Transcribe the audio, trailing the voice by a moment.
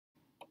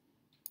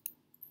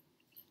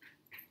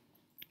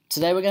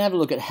Today we're going to have a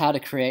look at how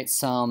to create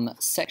some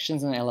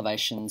sections and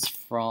elevations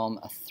from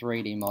a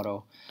 3D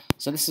model.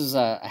 So this is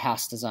a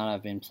house design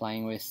I've been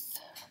playing with.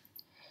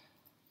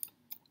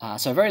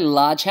 So a very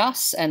large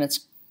house, and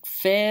it's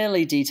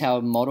fairly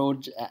detailed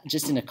modeled,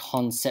 just in a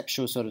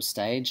conceptual sort of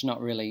stage, not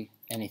really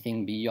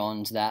anything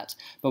beyond that.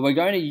 But we're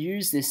going to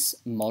use this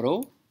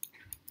model,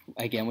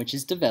 again, which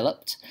is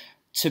developed,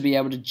 to be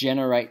able to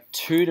generate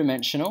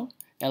two-dimensional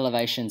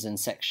elevations and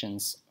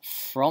sections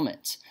from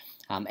it.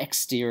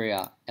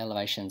 Exterior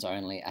elevations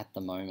only at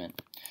the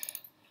moment.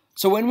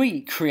 So when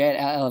we create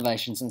our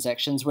elevations and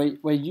sections,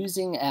 we're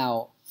using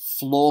our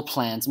floor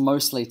plans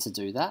mostly to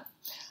do that.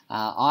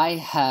 I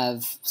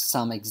have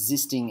some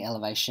existing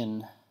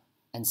elevation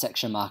and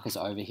section markers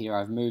over here.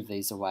 I've moved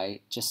these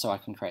away just so I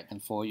can create them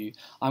for you.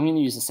 I'm going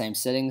to use the same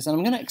settings, and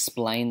I'm going to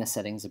explain the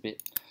settings a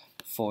bit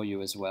for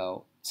you as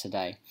well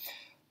today.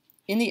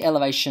 In the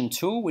elevation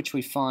tool, which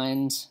we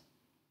find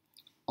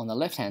on the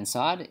left-hand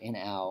side in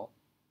our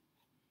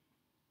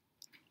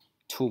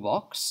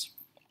toolbox,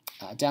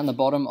 down the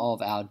bottom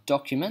of our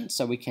document,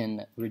 so we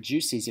can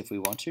reduce these if we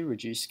want to,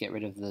 get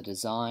rid of the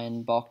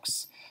design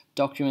box,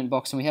 document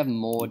box, and we have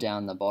more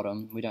down the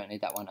bottom. We don't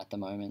need that one at the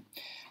moment.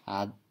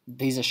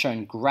 These are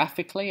shown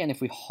graphically, and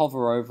if we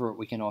hover over it,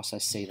 we can also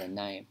see the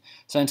name.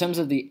 So in terms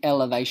of the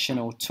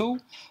elevational tool,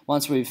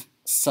 once we've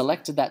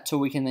selected that tool,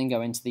 we can then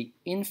go into the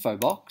info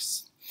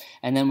box,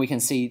 and then we can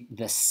see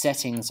the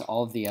settings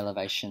of the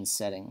elevation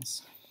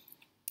settings.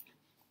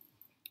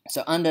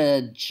 So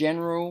under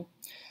general,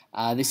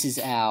 this is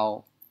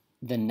the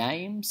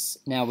names.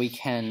 Now we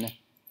can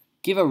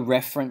give a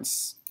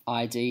reference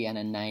ID and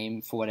a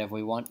name for whatever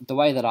we want. The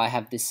way that I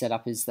have this set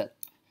up is that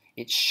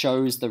it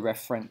shows the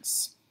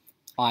reference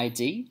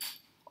ID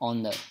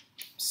on the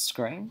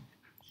screen.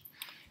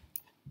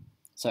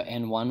 So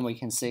N1 we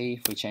can see.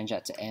 If we change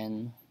that to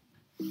N,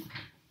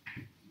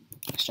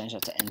 let's change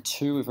that to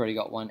N2. We've already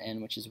got one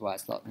N, which is why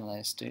it's not letting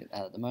us do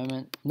that at the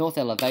moment. North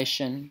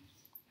elevation.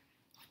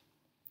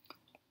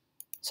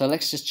 So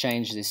let's just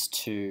change this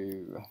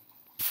to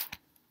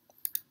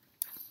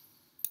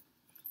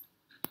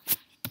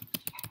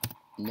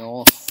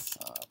north,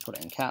 put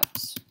it in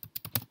caps.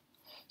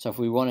 So if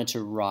we wanted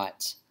to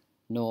write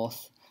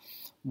north,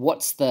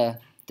 what's the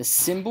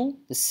symbol?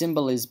 The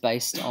symbol is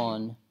based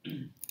on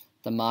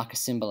the marker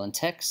symbol and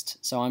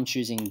text. So I'm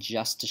choosing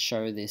just to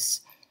show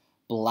this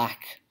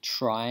black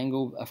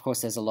triangle. Of course,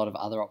 there's a lot of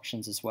other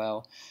options as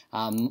well.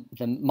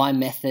 My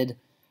method,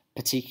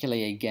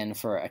 particularly again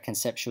for a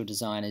conceptual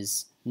design,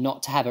 is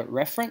not to have it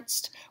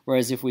referenced,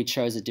 whereas if we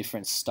chose a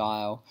different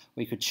style,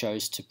 we could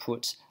choose to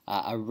put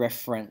a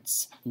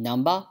reference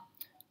number,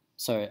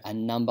 so a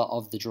number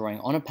of the drawing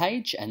on a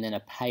page, and then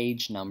a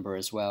page number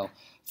as well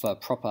for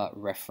proper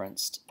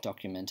referenced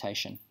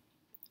documentation.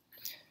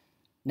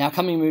 Now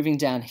moving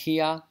down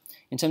here,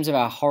 in terms of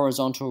our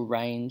horizontal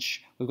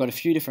range, we've got a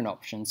few different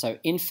options. So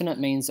infinite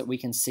means that we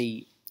can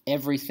see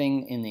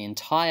everything in the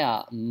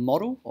entire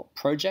model or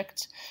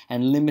project,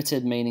 and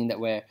limited meaning that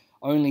we're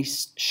only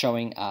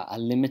showing a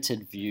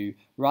limited view.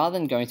 Rather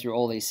than going through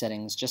all these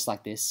settings just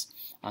like this,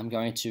 I'm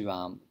going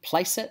to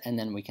place it, and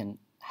then we can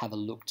have a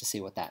look to see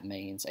what that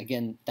means.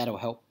 Again, that'll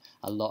help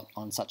a lot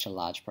on such a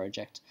large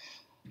project.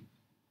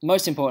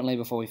 Most importantly,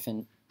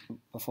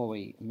 before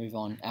we move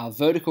on, our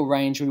vertical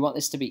range, we want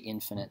this to be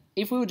infinite.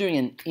 If we were doing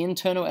an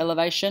internal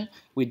elevation,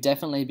 we'd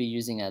definitely be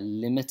using a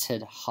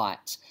limited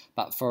height,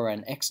 but for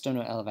an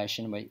external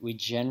elevation, we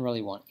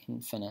generally want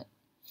infinite.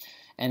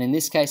 And in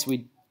this case,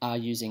 we are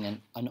using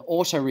an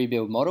auto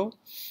rebuild model,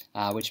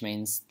 which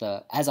means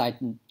as I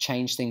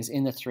change things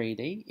in the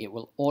 3D, it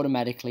will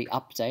automatically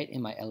update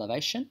in my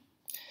elevation.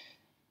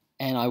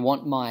 And I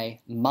want my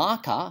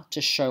marker to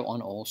show on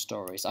all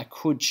stories. I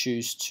could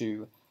choose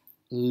to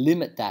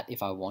limit that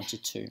if I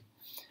wanted to.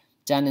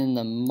 Down in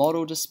the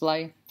model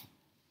display,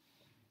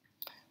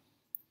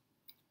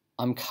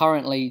 I'm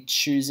currently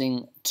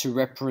choosing to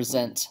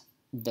represent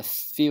the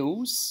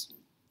fills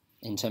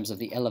in terms of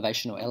the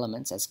elevational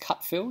elements as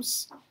cut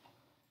fills,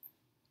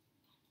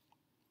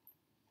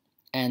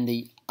 and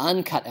the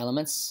uncut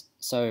elements,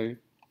 so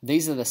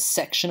these are the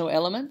sectional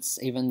elements,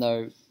 even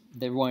though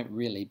there won't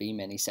really be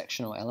many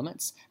sectional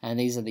elements, and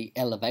these are the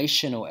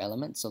elevational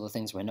elements, or the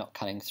things we're not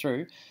cutting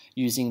through,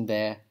 using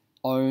their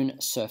own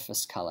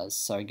surface colors.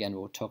 So again,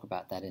 we'll talk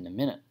about that in a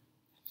minute.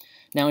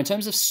 Now in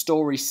terms of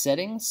story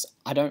settings,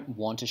 I don't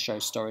want to show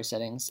story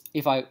settings.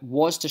 If I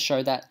was to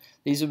show that,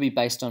 these would be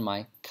based on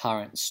my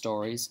current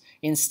stories.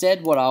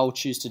 Instead, what I'll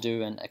choose to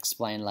do and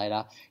explain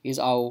later is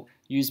I'll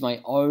use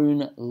my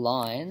own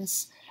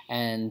lines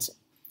and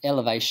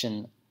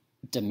elevation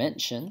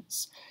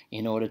dimensions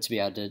in order to be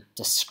able to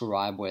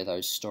describe where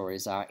those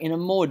stories are in a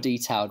more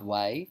detailed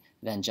way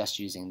than just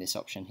using this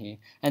option here.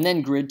 And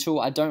then grid tool,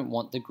 I don't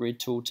want the grid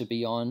tool to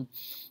be on.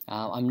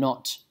 I'm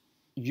not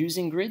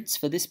using grids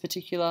for this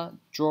particular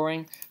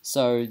drawing,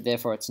 so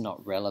therefore it's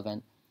not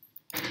relevant,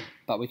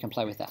 but we can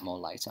play with that more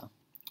later.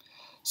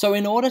 So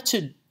in order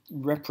to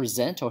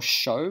represent or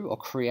show or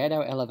create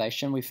our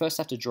elevation, we first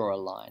have to draw a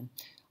line.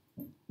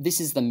 This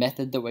is the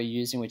method that we're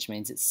using, which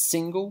means it's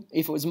single.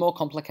 If it was more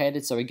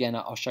complicated, so again,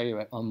 I'll show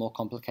you a more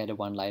complicated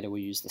one later,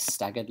 we'll use the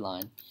staggered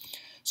line.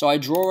 So I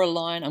draw a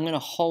line, I'm going to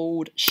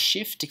hold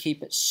shift to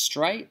keep it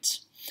straight.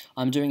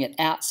 I'm doing it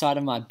outside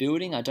of my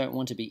building, I don't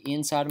want to be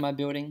inside of my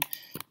building,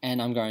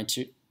 and I'm going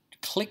to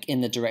click in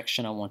the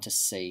direction I want to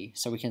see.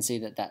 So we can see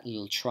that that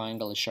little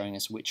triangle is showing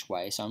us which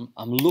way. So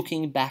I'm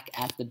looking back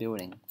at the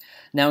building.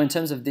 Now in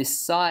terms of this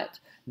site,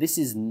 this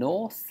is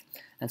north,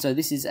 and so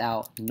this is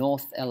our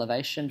north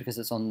elevation because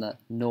it's on the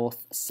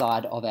north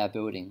side of our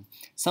building.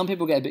 Some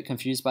people get a bit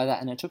confused by that,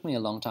 and it took me a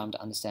long time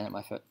to understand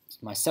it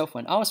myself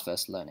when I was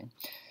first learning.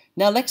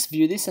 Now let's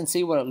view this and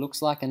see what it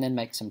looks like and then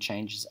make some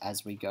changes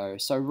as we go.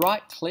 So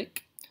right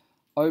click,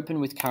 open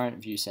with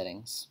current view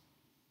settings.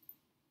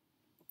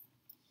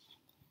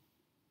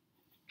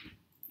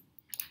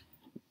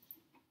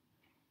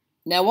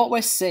 Now what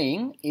we're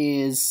seeing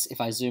is,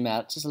 if I zoom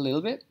out just a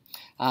little bit,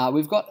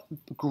 we've got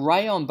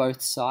grey on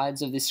both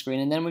sides of this screen,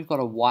 and then we've got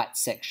a white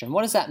section.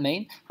 What does that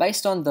mean?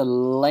 Based on the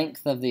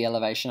length of the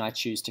elevation I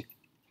chose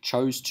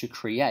to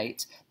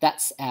create,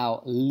 that's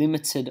our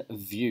limited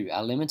view,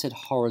 our limited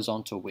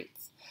horizontal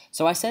width.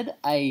 So I said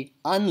a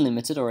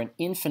unlimited or an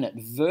infinite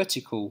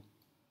vertical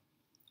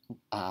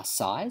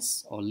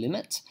size or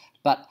limit,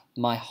 but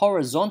my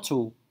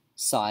horizontal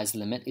size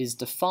limit is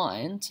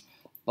defined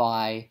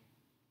by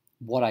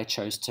what I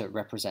chose to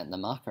represent the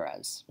marker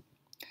as.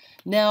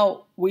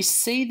 Now we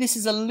see this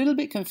is a little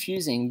bit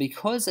confusing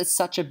because it's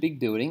such a big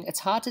building.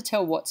 It's hard to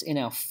tell what's in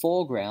our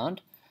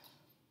foreground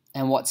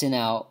and what's in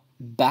our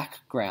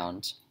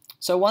background.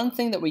 So one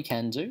thing that we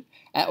can do,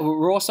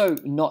 we're also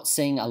not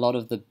seeing a lot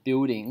of the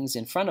buildings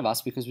in front of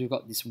us because we've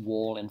got this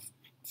wall in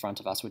front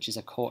of us, which is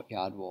a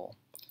courtyard wall.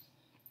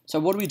 So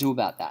what do we do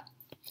about that?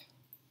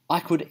 I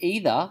could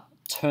either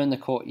turn the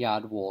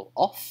courtyard wall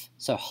off,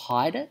 so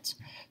hide it.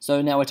 So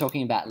now we're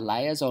talking about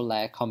layers or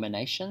layer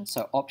combinations.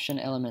 So option,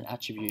 element,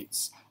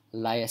 attributes,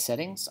 layer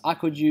settings. I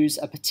could use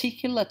a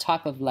particular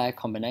type of layer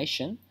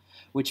combination,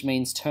 which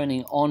means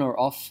turning on or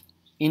off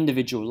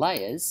individual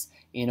layers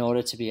in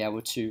order to be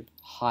able to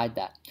hide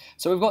that.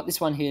 So we've got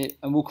this one here,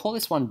 and we'll call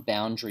this one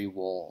boundary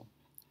wall.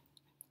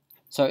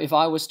 So if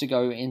I was to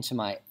go into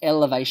my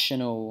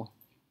elevational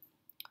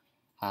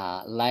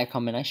layer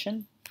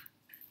combination,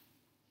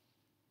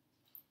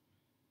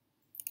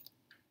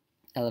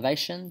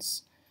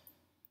 elevations,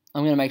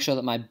 I'm going to make sure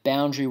that my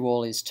boundary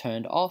wall is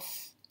turned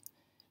off.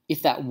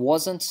 If that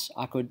wasn't,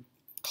 I could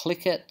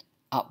click it,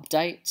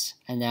 update,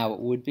 and now it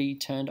would be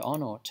turned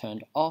on or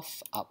turned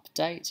off,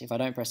 update. If I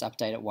don't press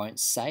update, it won't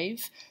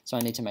save, so I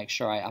need to make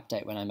sure I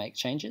update when I make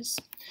changes.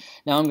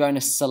 Now I'm going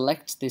to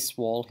select this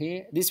wall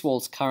here. This wall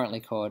is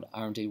currently called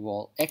RMD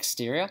wall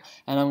exterior,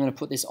 and I'm going to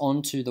put this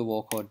onto the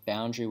wall called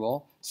boundary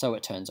wall so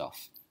it turns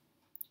off.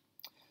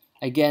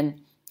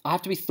 Again, I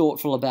have to be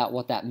thoughtful about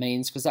what that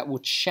means because that will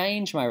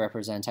change my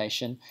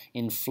representation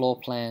in floor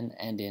plan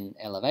and in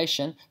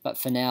elevation, but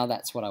for now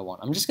that's what I want.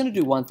 I'm just going to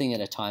do one thing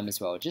at a time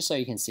as well, just so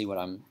you can see what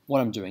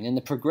I'm doing and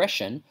the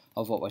progression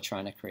of what we're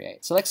trying to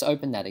create. So let's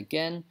open that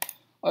again,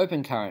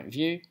 open current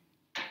view.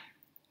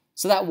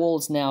 So that wall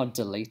is now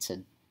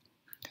deleted.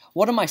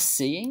 What am I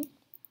seeing?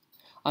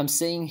 I'm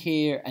seeing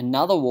here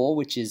another wall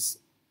which is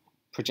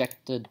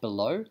projected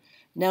below.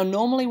 Now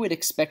normally we'd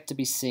expect to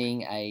be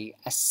seeing a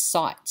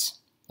site,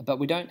 but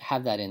we don't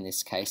have that in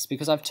this case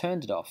because I've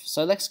turned it off.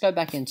 So let's go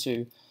back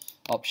into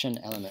option,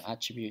 element,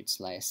 attributes,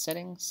 layer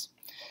settings,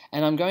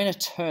 and I'm going to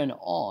turn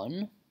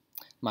on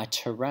my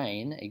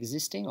terrain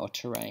existing or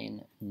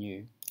terrain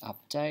new,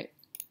 update,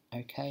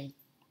 okay.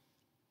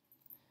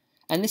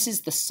 And this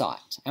is the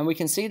site, and we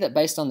can see that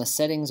based on the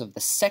settings of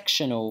the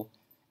sectional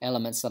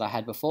elements that I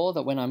had before,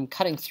 that when I'm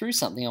cutting through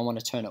something I want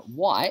to turn it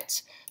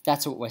white.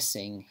 That's what we're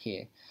seeing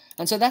here.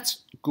 And so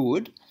that's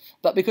good,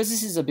 but because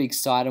this is a big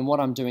site and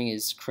what I'm doing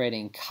is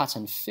creating cut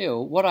and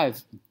fill, what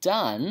I've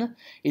done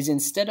is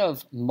instead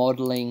of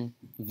modeling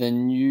the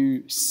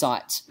new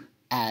site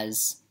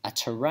as a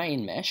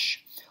terrain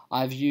mesh,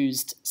 I've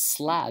used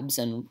slabs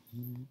and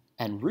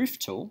roof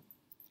tool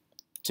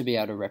to be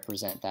able to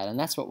represent that, and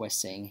that's what we're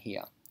seeing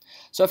here.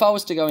 So if I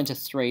was to go into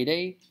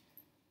 3D,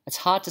 it's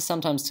hard to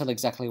sometimes tell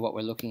exactly what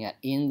we're looking at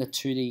in the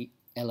 2D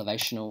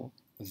elevational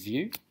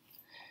view.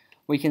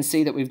 We can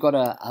see that we've got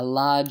a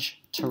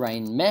large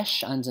terrain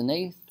mesh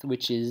underneath,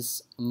 which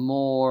is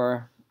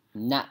more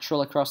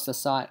natural across the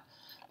site,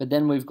 but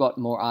then we've got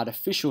more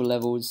artificial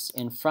levels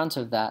in front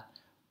of that,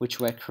 which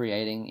we're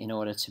creating in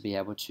order to be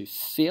able to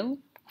fill,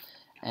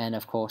 and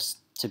of course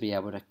to be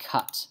able to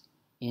cut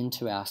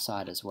into our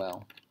site as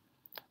well.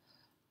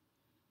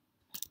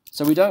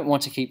 So we don't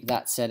want to keep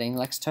that setting.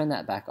 Let's turn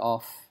that back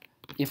off.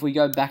 If we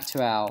go back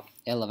to our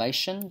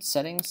elevation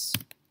settings,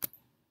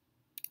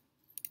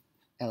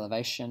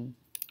 elevation,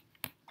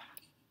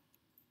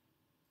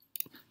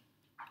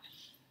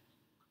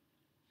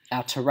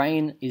 our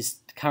terrain is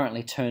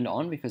currently turned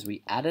on because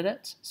we added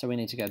it, so we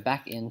need to go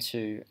back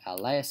into our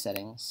layer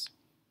settings,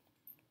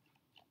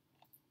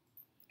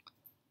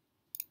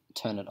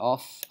 turn it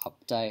off,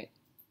 update,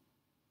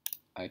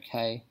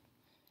 okay,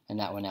 and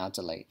that will now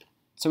delete.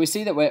 So we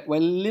see that we're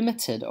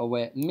limited, or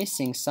we're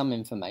missing some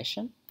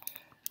information,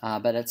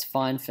 but it's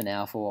fine for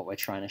now for what we're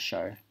trying to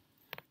show.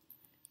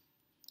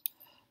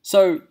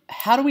 So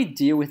how do we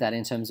deal with that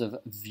in terms of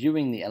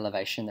viewing the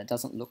elevation that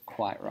doesn't look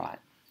quite right?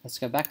 Let's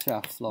go back to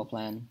our floor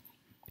plan,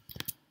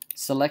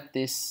 select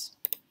this,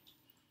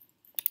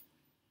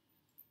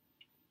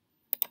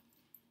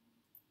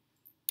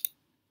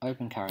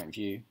 open current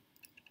view.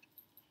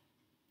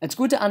 It's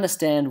good to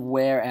understand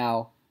where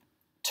our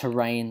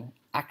terrain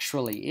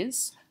actually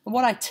is. And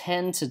what I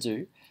tend to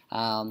do,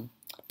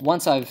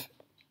 once I've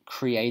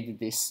created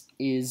this,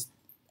 is,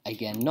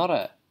 again, not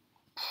a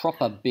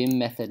proper BIM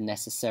method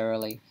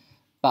necessarily,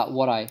 but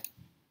what I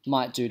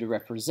might do to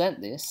represent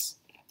this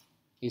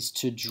is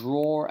to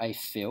draw a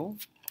fill.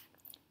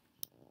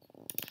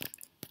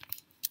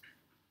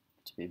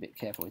 To be a bit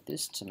careful with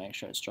this to make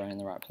sure it's drawing in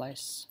the right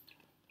place.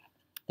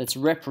 That's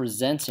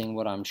representing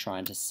what I'm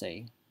trying to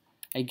see.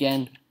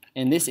 Again,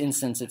 in this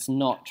instance, it's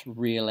not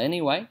real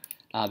anyway,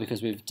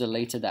 because we've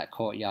deleted that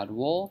courtyard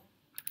wall.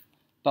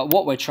 But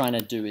what we're trying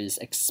to do is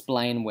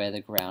explain where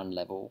the ground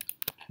level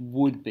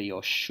would be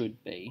or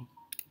should be.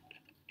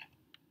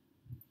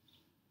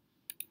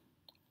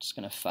 Just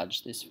going to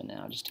fudge this for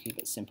now, just to keep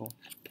it simple.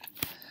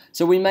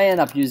 So we may end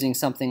up using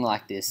something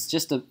like this,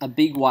 just a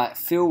big white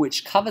fill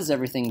which covers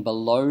everything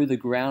below the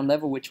ground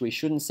level, which we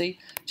shouldn't see,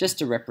 just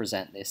to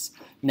represent this.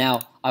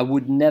 Now, I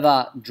would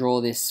never draw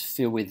this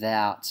fill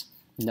without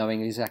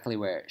knowing exactly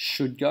where it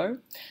should go.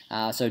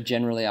 So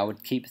generally I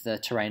would keep the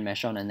terrain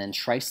mesh on and then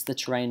trace the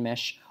terrain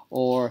mesh,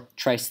 or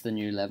trace the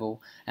new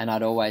level, and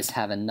I'd always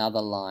have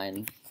another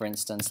line. For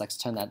instance, let's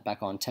turn that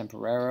back on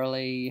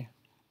temporarily.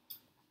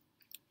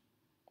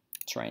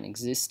 Terrain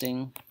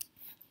existing.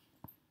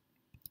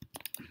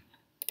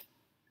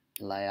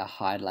 Layer,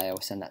 hide layer,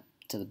 we'll send that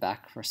to the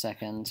back for a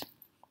second.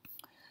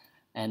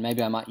 And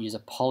maybe I might use a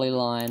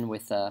polyline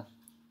with a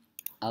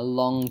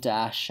long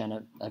dash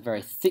and a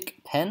very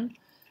thick pen,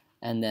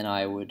 and then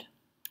I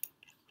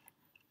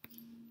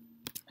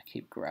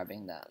keep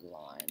grabbing that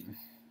line.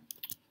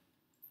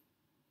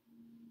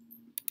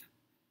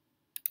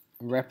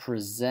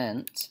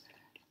 Represent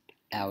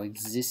our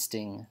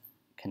existing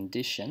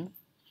condition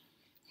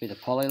with a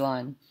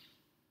polyline.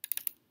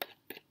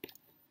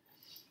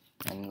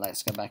 And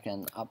let's go back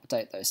and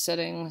update those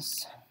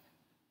settings.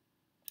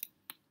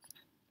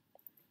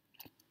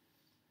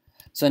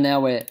 So now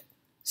we're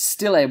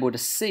still able to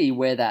see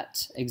where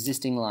that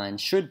existing line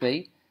should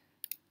be,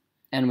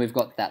 and we've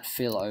got that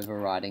fill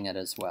overriding it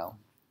as well.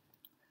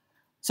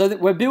 So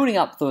that we're building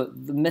up the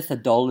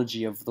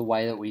methodology of the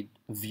way that we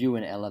view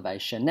an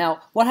elevation.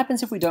 Now, what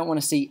happens if we don't want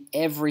to see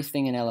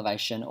everything in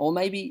elevation, or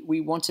maybe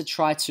we want to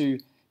try to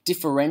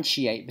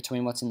differentiate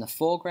between what's in the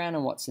foreground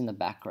and what's in the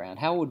background?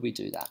 How would we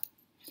do that?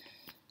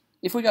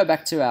 If we go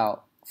back to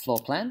our floor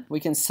plan, we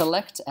can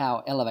select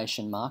our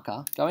elevation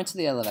marker, go into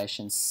the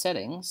elevation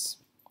settings,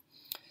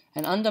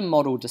 and under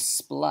model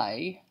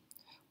display,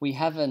 we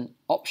have an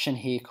option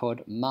here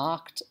called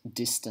marked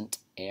distant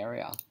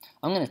area.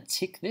 I'm going to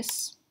tick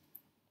this.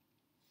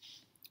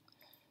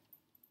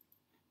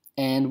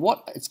 And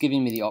what it's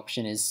giving me the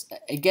option is,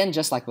 again,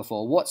 just like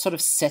before, what sort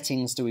of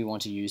settings do we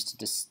want to use to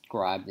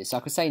describe this? I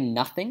could say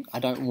nothing. I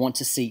don't want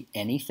to see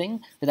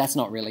anything, but that's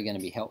not really going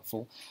to be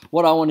helpful.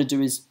 What I want to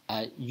do is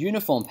a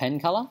uniform pen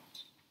color,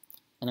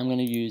 and I'm going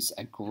to use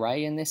a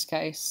gray in this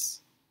case.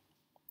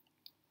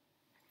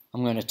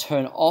 I'm going to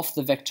turn off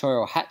the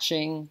vectorial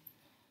hatching.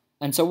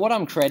 And so what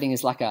I'm creating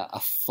is like a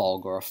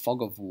fog, or a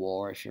fog of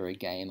war if you're a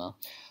gamer,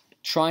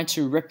 trying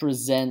to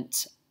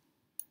represent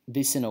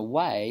this in a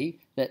way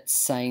that's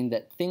saying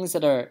that things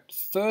that are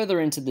further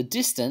into the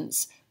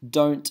distance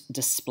don't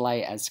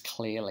display as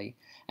clearly.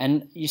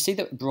 And you see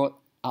that it brought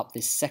up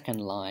this second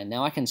line.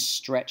 Now I can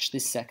stretch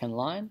this second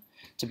line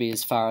to be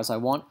as far as I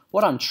want.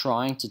 What I'm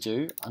trying to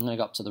do, I'm going to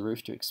go up to the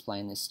roof to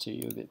explain this to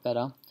you a bit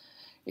better,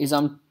 is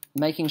I'm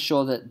making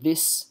sure that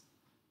this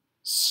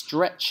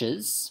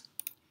stretches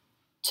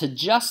to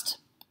just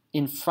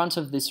in front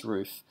of this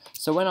roof.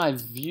 So when I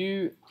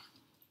view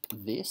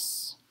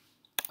this,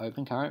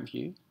 open current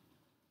view,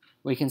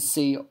 we can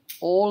see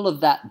all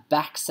of that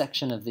back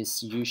section of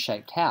this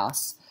U-shaped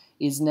house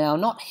is now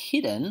not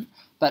hidden,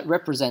 but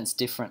represents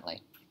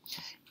differently.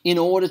 In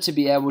order to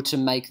be able to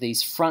make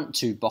these front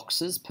two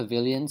boxes,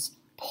 pavilions,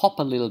 pop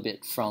a little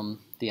bit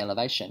from the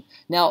elevation.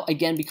 Now,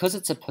 again, because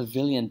it's a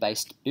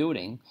pavilion-based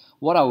building,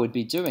 what I would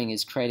be doing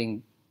is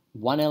creating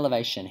one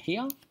elevation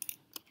here,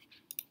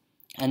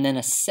 and then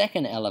a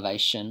second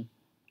elevation,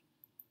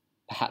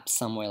 perhaps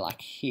somewhere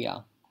like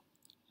here.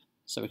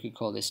 So we could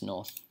call this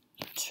North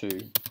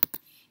 2.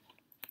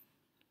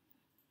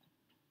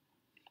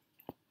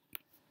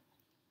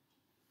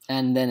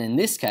 And then in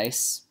this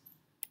case,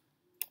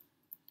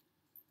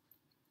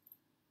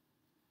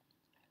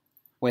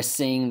 we're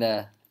seeing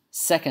the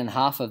second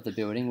half of the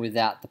building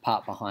without the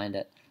part behind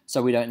it.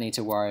 So we don't need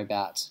to worry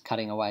about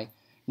cutting away.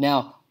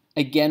 Now,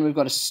 again, we've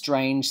got a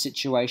strange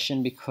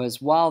situation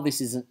because while this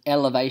is an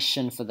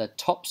elevation for the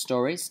top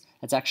stories,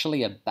 it's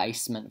actually a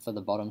basement for the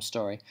bottom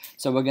story.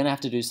 So we're going to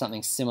have to do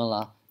something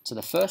similar to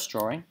the first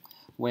drawing,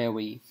 where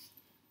we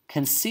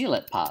conceal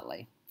it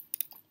partly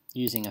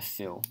using a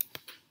fill.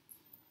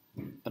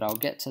 But I'll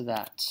get to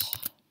that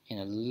in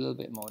a little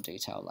bit more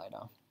detail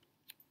later.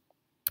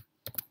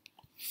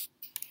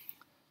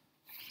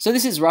 So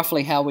this is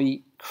roughly how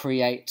we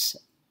create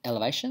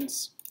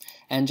elevations.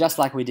 And just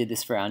like we did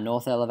this for our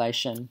north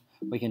elevation,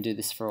 we can do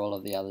this for all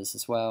of the others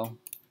as well.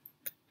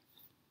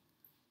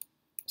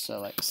 So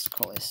let's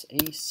call this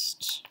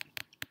east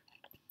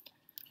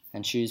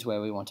and choose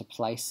where we want to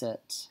place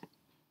it.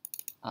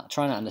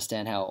 Trying to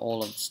understand how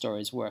all of the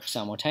stories work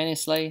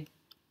simultaneously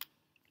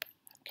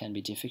can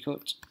be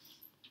difficult.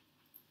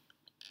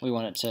 We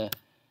want it to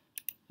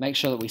make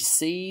sure that we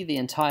see the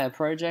entire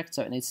project,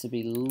 so it needs to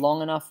be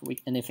long enough.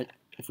 And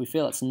if we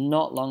feel it's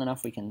not long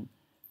enough, we can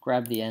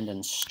grab the end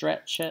and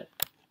stretch it.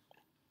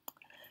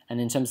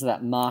 And in terms of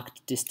that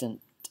marked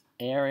distant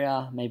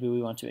area, maybe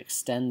we want to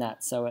extend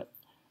that so it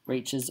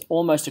reaches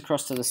almost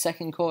across to the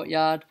second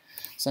courtyard.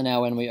 So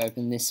now when we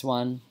open this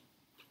one,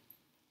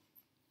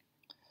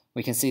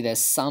 we can see there's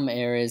some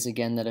areas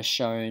again that are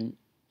shown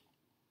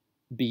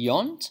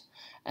beyond,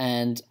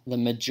 and the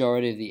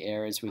majority of the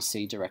areas we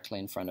see directly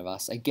in front of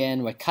us.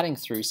 Again, we're cutting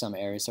through some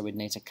areas, so we'd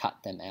need to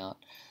cut them out.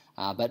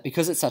 But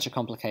because it's such a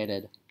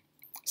complicated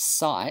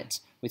site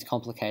with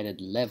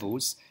complicated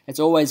levels, it's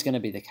always going to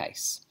be the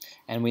case.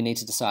 And we need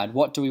to decide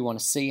what do we want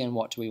to see and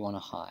what do we want to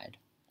hide.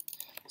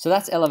 So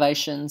that's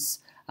elevations.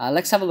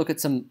 Let's have a look at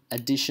some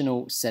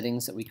additional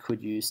settings that we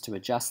could use to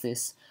adjust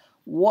this.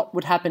 What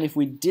would happen if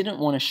we didn't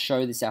want to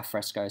show this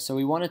alfresco? So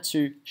we wanted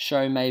to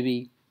show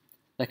maybe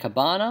the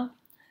cabana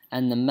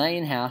and the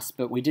main house,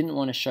 but we didn't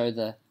want to show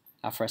the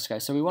alfresco.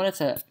 So we wanted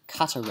to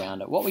cut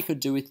around it. What we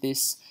could do with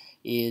this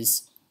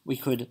is we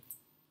could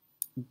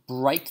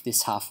break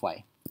this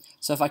halfway.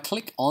 So if I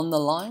click on the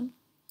line,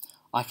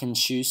 I can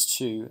choose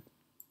to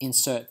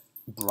insert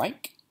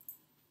break,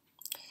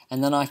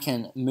 and then I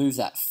can move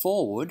that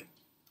forward,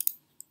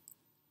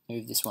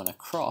 move this one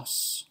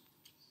across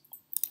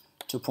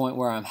to a point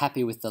where I'm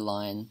happy with the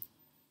line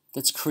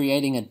that's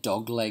creating a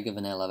dog leg of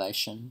an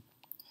elevation.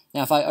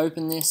 Now if I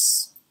open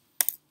this,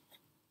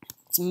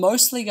 it's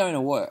mostly going to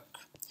work.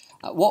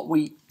 What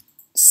we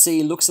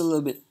see looks a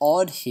little bit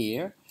odd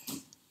here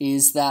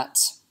is that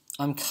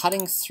I'm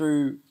cutting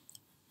through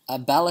a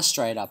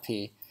balustrade up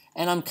here,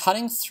 and I'm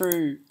cutting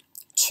through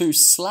two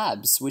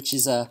slabs, which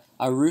is a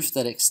roof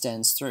that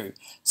extends through.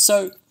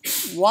 So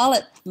while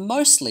it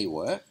mostly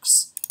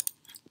works,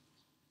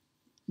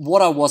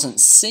 what I wasn't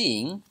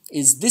seeing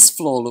is this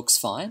floor looks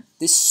fine.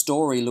 This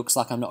story looks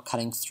like I'm not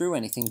cutting through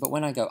anything, but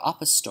when I go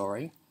up a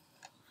story,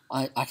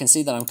 I can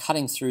see that I'm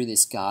cutting through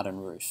this garden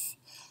roof.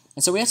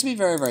 And so we have to be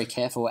very, very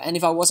careful. And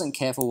if I wasn't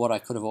careful, what I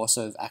could have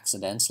also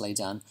accidentally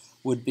done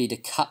would be to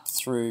cut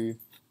through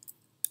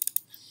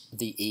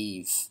the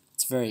eave.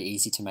 It's very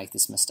easy to make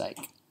this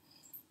mistake.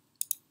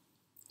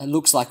 It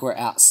looks like we're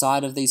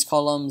outside of these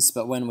columns,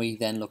 but when we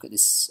then look at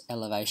this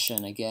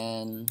elevation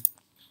again,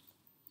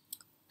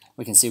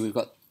 we can see we've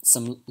got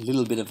some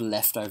little bit of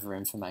leftover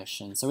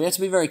information. So we have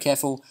to be very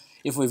careful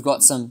if we've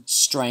got some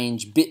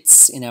strange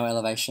bits in our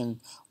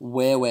elevation,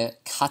 where we're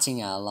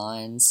cutting our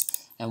lines,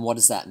 and what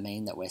does that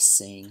mean that we're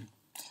seeing.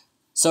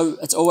 So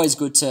it's always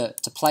good to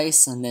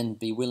place and then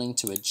be willing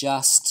to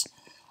adjust.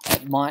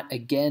 It might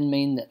again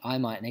mean that I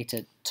might need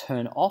to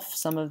turn off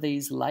some of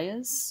these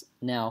layers.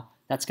 Now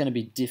that's going to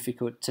be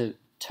difficult to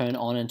turn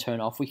on and turn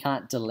off. We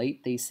can't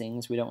delete these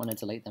things. We don't want to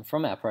delete them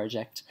from our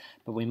project,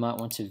 but we might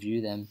want to view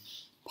them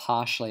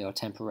partially or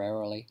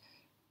temporarily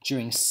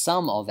during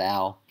some of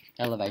our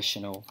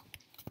elevational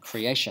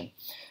creation.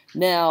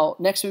 Now,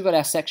 next we've got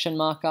our section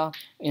marker.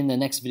 In the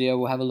next video,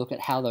 we'll have a look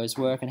at how those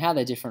work and how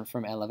they're different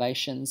from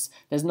elevations.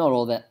 There's not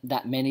all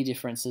that many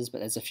differences, but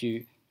there's a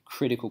few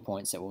critical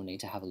points that we'll need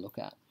to have a look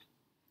at.